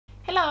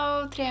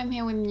Hello, today I'm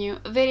here with a new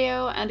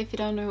video, and if you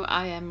don't know who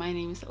I am, my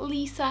name is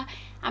Lisa.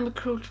 I'm a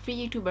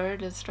cruelty-free YouTuber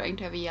that's trying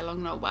to have a yellow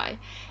no buy.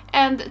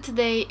 And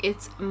today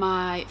it's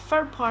my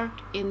third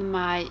part in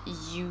my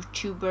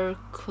YouTuber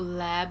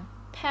collab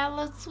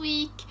palettes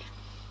week.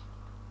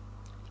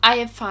 I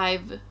have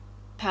 5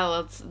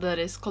 palettes that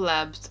is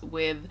collabs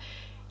with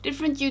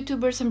different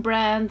YouTubers and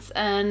brands,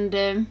 and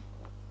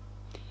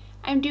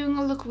I'm doing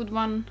a look with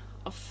one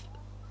of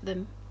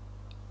them.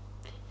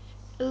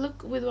 A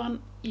look with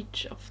one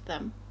each of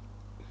them.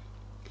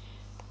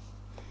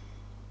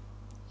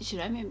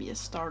 Should I maybe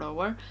just start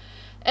over?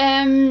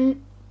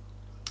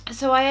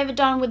 So I have it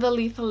done with the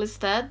Lethal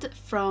Instead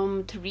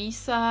from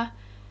Teresa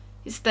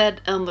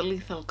Instead and the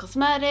Lethal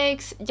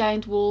Cosmetics,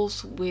 Giant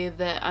Wolves with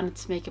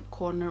Annette's Makeup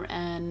Corner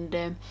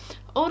and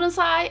Odin's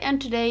Eye,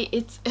 and today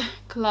it's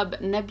Club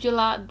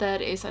Nebula,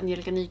 that is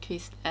Angelica,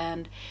 Nyqvist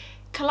and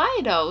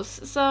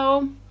Kaleidos.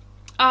 So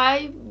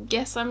I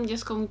guess I'm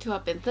just going to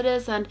hop into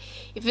this, and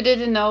if you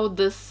didn't know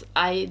this,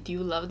 I do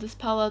love this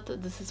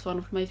palette. This is one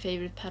of my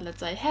favorite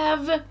palettes I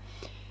have,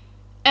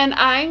 and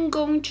I'm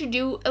going to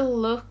do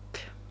a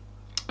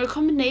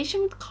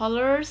combination with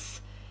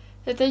colors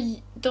that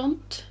I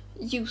don't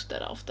use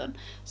that often.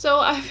 So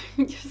I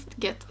just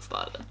get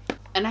started.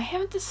 And I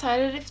haven't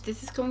decided if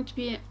this is going to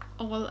be an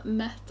all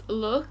matte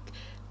look,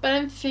 but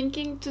I'm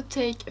thinking to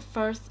take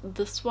first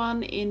this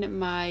one in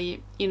my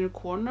inner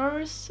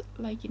corners,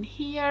 like in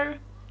here,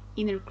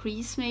 inner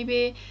crease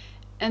maybe,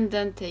 and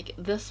then take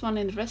this one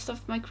in the rest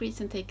of my crease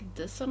and take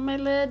this on my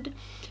lid.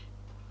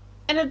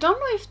 And I don't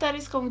know if that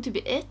is going to be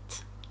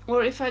it,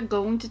 or if I'm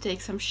going to take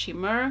some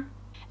shimmer.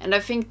 And I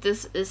think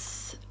this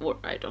is, or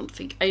I don't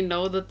think, I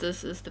know that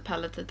this is the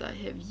palette that I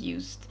have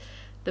used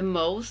the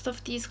most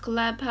of these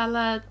collab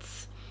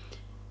palettes.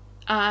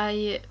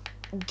 I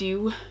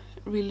do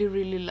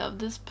really love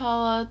this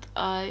palette.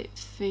 I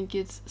think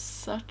it's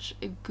such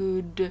a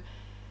good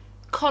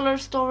color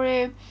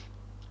story,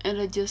 and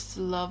I just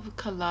love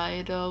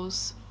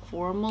Kaleidos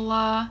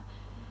formula,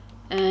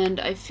 and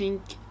I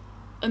think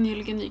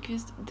Angelica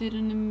Nyqvist did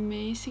an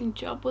amazing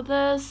job with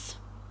this.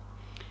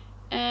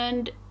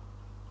 And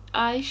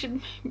I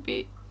should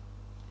maybe,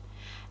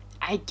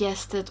 I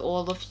guess that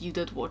all of you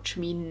that watch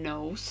me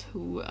knows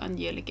who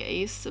Angelica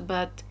is,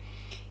 but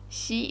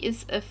she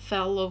is a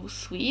fellow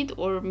Swede,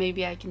 or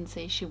maybe I can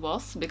say she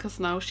was, because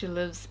now she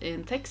lives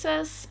in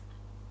Texas,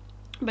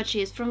 but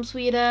she is from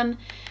Sweden.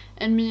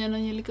 And me and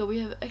Angelica, we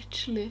have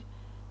actually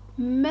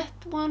met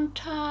one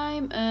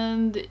time,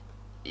 and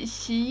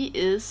she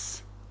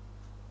is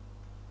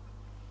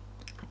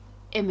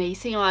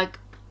amazing. Like,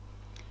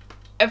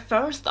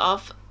 first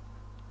off,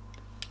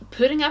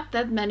 putting up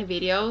that many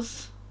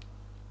videos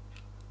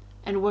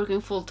and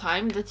working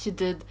full-time that she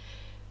did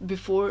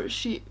before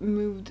she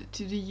moved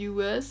to the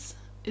US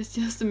is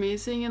just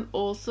amazing. And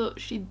also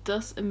she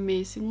does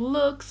amazing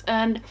looks,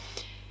 and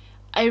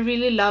I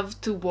really love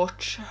to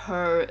watch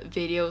her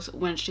videos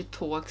when she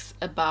talks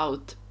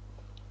about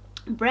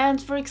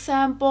brands, for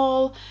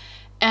example,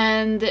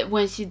 and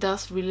when she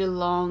does really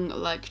long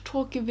like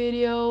talky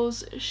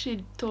videos.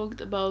 She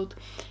talked about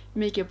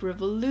Makeup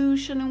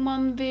Revolution in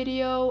one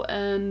video,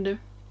 and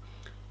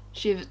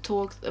she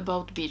talked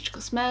about Beach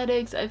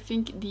Cosmetics. I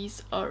think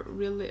these are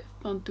really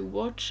fun to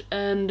watch,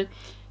 and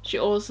she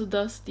also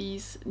does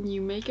these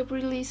new makeup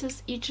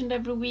releases each and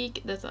every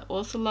week that I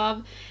also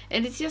love,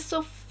 and it's just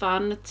so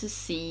fun to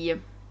see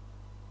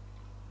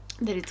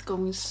that it's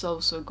going so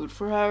good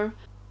for her.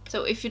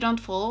 So if you don't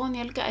follow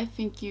Angelica, I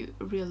think you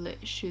really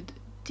should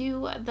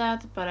do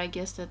that, but I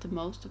guess that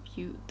most of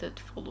you that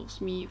follows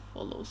me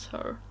follows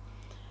her.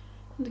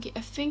 Okay,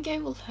 I think I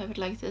will have it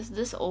like this.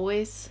 This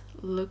always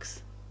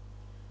looks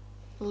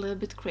a little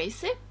bit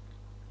crazy,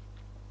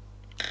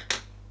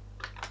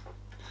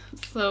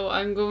 so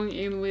I'm going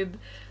in with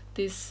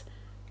this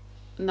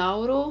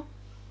Naaru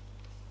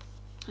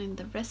in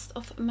the rest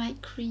of my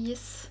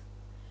crease,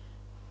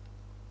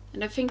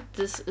 and I think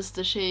this is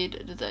the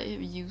shade that I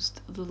have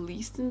used the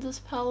least in this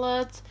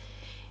palette.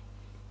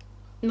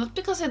 Not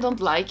because I don't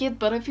like it,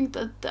 but I think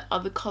that the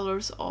other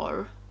colors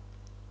are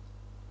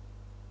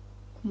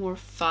more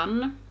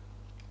fun.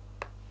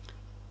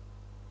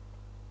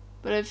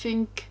 But I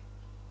think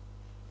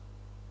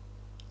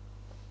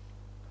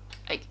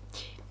it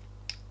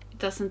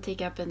doesn't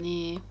take up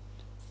any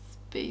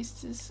space,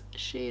 this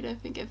shade. I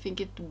think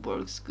it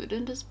works good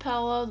in this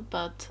palette,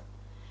 but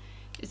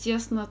it's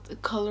just not a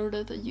color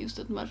that I use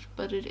that much,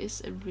 but it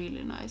is a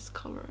really nice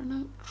color, and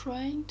I'm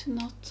trying to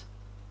not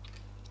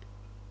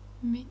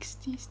mix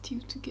these two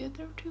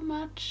together too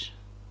much.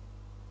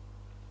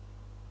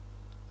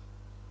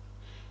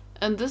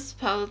 And this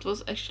palette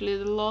was actually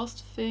the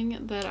last thing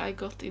that I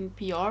got in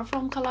PR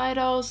from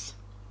Kaleidos,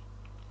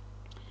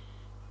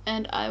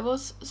 and I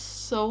was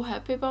so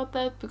happy about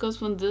that,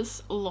 because when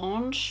this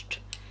launched,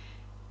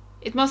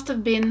 it must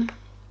have been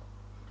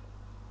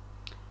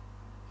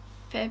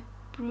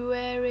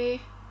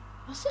February,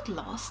 was it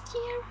last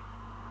year?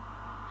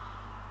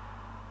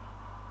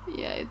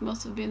 Yeah, it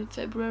must have been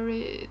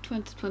February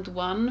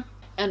 2021.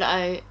 And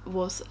I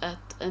was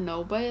at a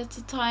no-buy at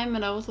the time,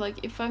 and I was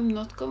like, if I'm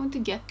not going to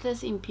get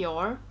this in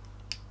PR,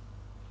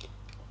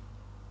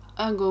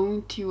 I'm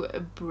going to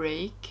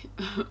break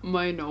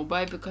my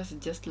no-buy because I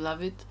just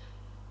love it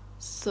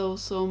so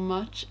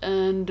much.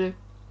 And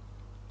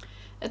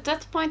at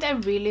that point I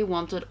really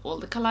wanted all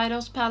the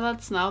Kaleidos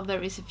palettes. Now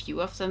there is a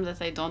few of them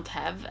that I don't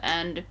have,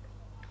 and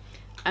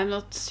I'm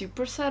not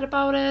super sad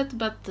about it,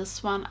 but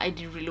this one I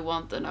did really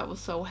want, and I was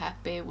so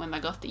happy when I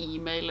got the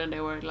email and they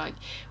were like,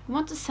 we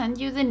want to send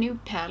you the new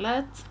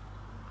palette.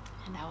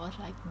 And I was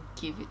like,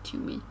 give it to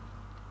me.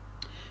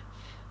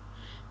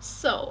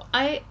 So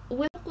I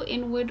will go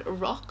in with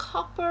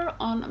Rockhopper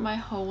on my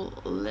whole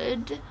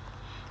lid,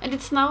 and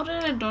it's now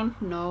that I don't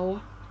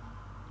know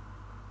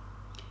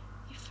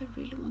if I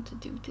really want to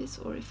do this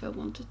or if I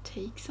want to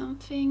take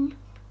something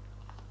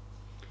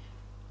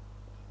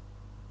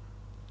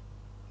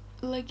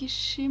like a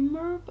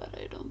shimmer, but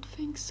I don't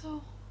think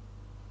so.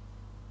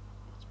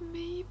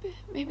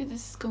 Maybe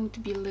this is going to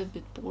be a little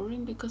bit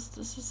boring because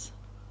this is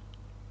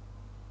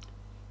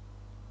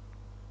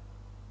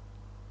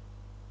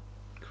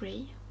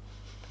gray.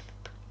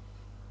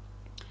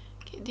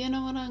 Okay, do you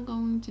know what I'm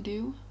going to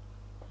do?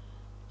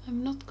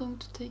 I'm not going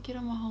to take it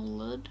on my whole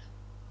lid.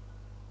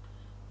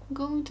 I'm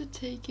going to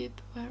take it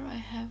where I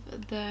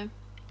have the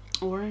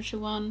orange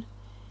one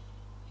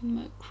in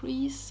my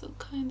crease, so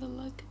kind of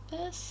like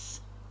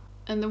this.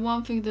 And the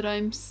one thing that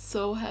I'm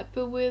so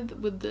happy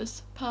with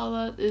this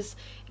palette is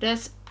it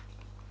has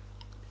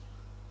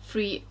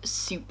 3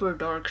 super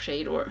dark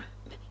shades, or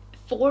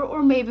 4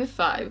 or maybe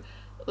 5.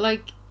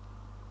 Like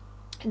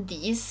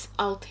these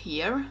out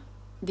here,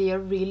 they are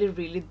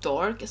really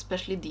dark,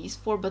 especially these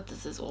 4, but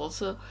this is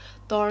also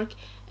dark,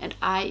 and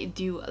I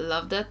do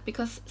love that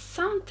because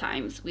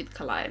sometimes with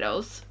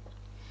Kaleidos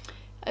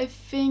I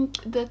think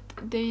that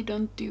they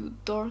don't do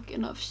dark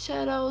enough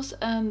shadows,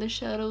 and the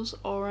shadows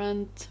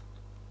aren't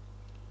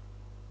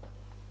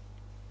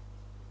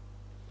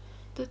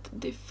that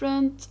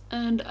different.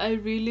 And I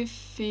really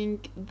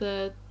think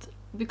that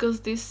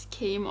because this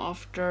came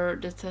after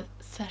the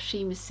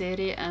Sashimi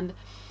City and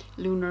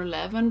Lunar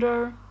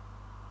Lavender,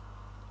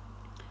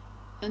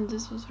 and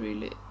this was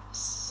really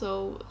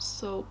so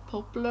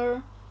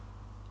popular,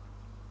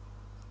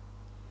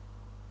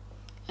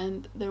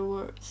 and there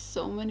were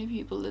so many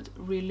people that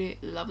really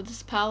loved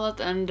this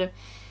palette. And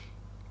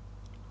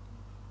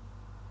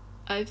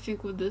I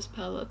think with this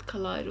palette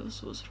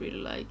Kaleidos was really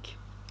like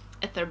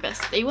at their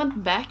best. They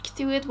went back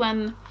to it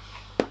when,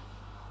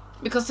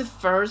 because the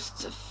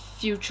first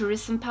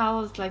futurism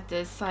palettes like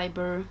the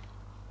Cyber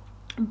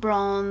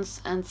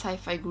Bronze and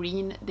Sci-Fi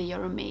Green, they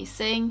are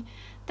amazing.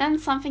 Then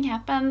something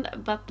happened,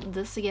 but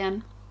this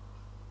again,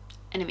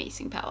 an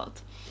amazing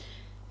palette.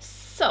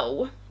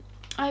 So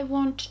I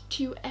want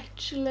to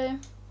actually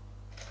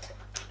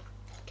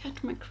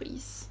cut my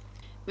crease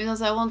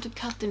because I want to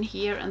cut in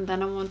here, and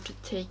then I want to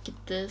take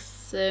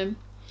this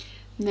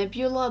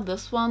Nebula,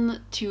 this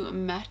one, to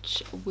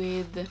match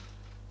with the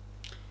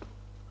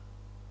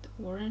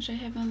orange I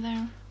have in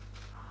there.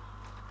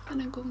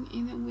 And I'm going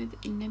in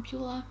with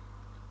Nebula.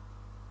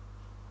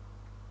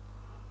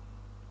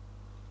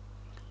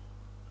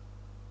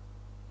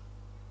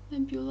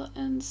 Nebula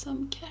and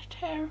some cat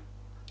hair.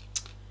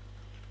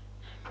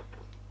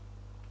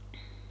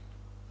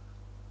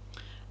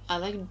 I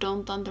like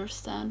don't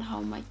understand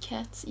how my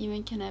cats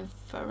even can have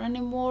fur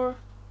anymore,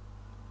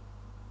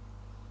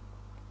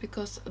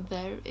 because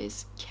there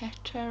is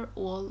cat hair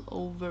all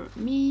over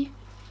me,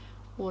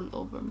 all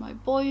over my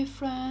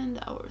boyfriend,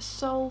 our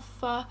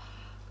sofa,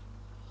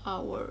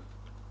 our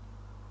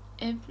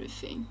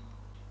everything.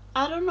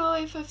 I don't know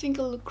if I think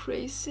I look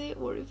crazy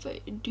or if I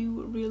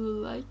do really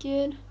like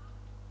it.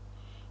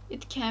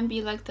 It can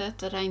be like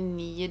that I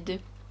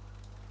need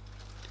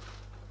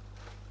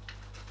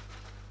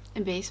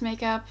a base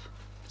makeup,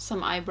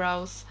 some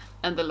eyebrows,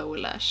 and the lower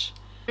lash.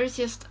 There's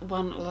just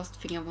one last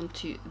thing I want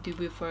to do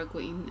before I go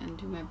in and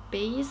do my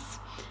base.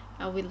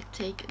 I will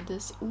take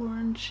this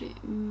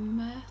orangey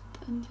matte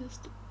and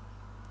just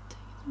take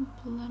it and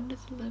blend it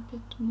a little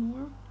bit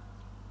more.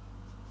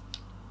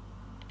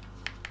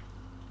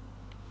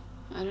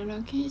 I don't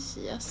know, can you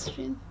see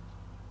Astrid?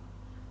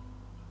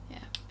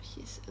 Yeah,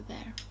 she's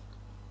there.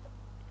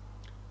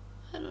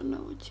 I don't know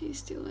what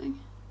she's doing.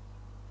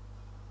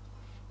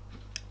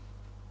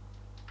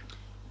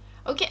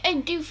 Okay, I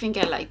do think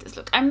I like this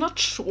look. I'm not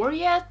sure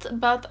yet,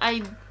 but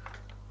I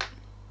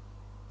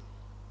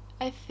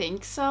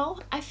think so.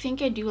 I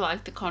think I do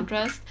like the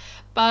contrast,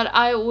 but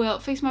I will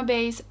fix my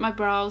base, my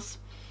brows,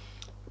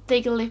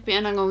 take a lippy,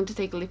 and I'm going to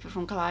take a lippy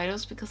from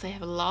Kaleidos because I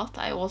have a lot.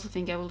 I also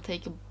think I will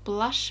take a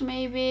blush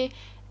maybe,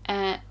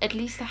 at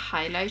least a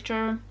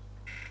highlighter.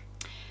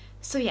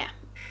 So yeah,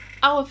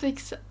 I will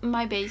fix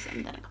my base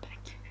and then I go back.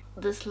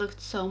 This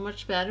looked so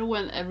much better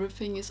when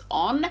everything is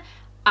on.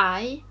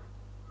 I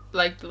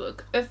like the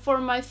look. For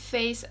my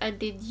face I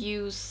did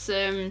use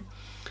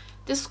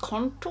this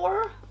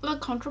contour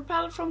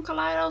palette from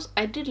Kaleidos.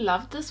 I did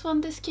love this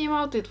one. This came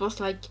out, it was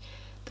like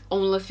the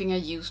only thing I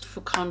used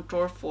for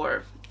contour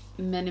for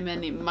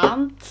many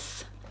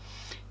months,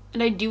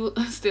 and I do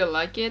still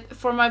like it.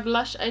 For my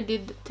blush, I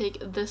did take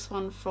this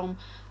one from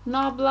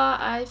Nabla.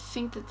 I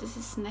think that this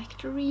is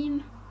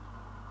Nectarine.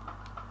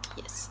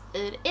 Yes,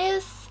 it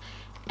is.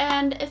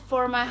 And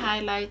for my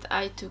highlight,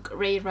 I took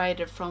Ray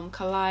Rider from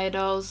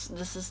Kaleidos.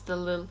 This is the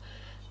little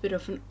bit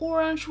of an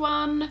orange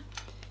one.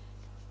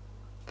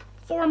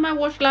 For my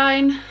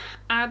waterline,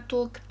 I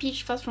took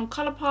Peach Fuzz from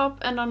Colourpop,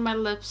 and on my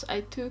lips,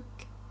 I took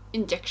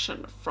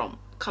Injection from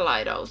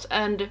Kaleidos.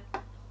 And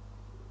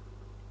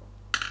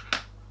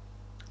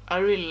I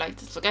really like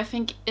this look. I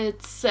think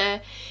it's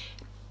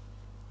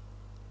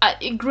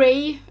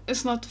gray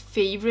is not a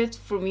favorite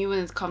for me when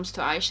it comes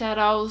to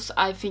eyeshadows.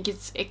 I think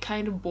it's a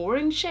kind of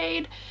boring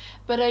shade,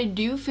 but I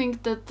do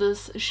think that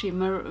this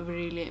shimmer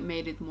really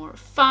made it more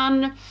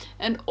fun,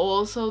 and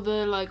also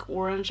the like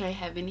orange I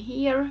have in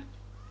here.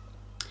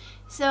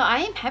 So I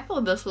am happy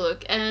with this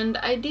look, and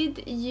I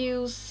did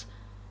use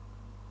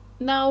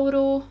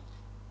Naaru,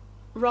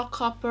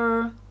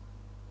 Rockhopper,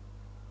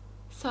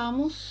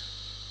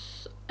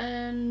 Samus,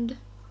 and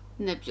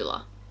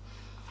Nebula.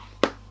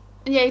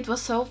 And yeah, it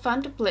was so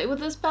fun to play with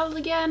this palette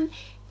again.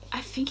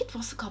 I think it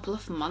was a couple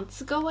of months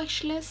ago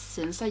actually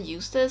since I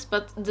used this,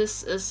 but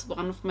this is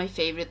one of my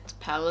favorite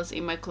palettes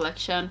in my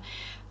collection.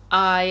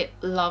 I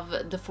love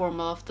the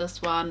formula of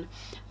this one.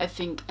 I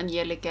think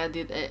Angelica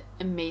did an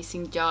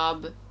amazing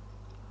job.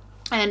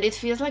 And it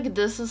feels like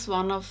this is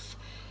one of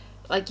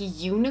like a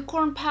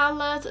unicorn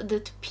palette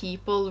that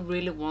people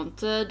really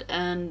wanted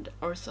and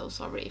are so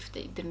sorry if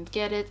they didn't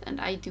get it,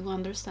 and I do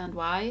understand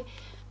why.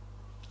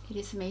 It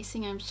is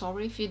amazing. I'm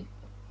sorry if you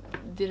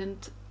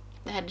didn't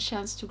had a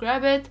chance to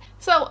grab it.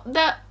 So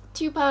the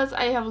two palettes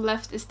I have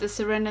left is the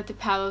Serenity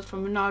palette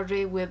from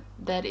Naaru, with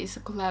that is a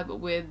collab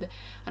with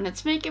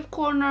Annette's Makeup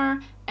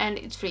Corner, and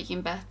It's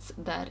Freaking Bets,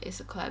 that is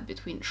a collab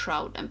between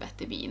Shroud and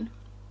Betty Bean.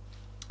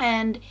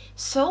 And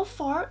so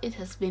far it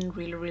has been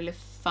really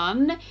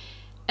fun,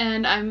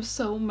 and I'm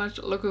so much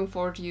looking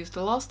forward to use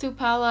the last two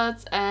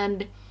palettes.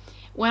 And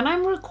when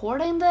I'm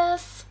recording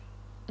this,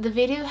 the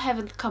video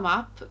haven't come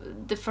up.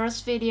 The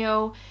first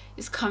video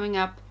is coming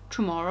up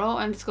tomorrow,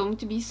 and it's going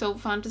to be so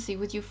fun to see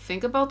what you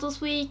think about this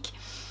week,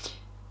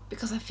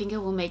 because I think I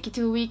will make it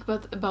to a week.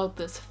 But about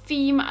this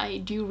theme, I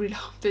do really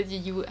hope that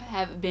you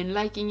have been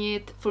liking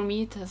it. For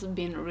me, it has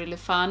been really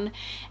fun,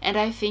 and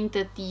I think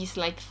that these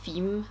like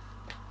theme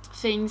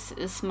things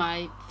is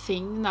my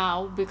thing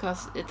now,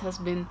 because it has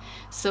been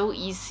so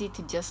easy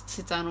to just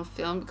sit down and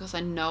film, because I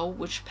know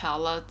which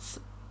palettes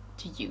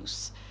to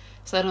use,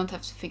 so I don't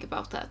have to think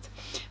about that.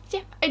 But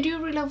yeah, I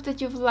do really hope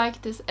that you've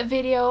liked this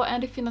video,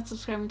 and if you're not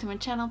subscribing to my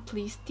channel,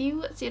 please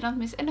do, so you don't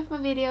miss any of my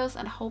videos,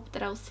 and I hope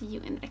that I'll see you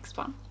in the next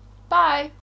one. Bye!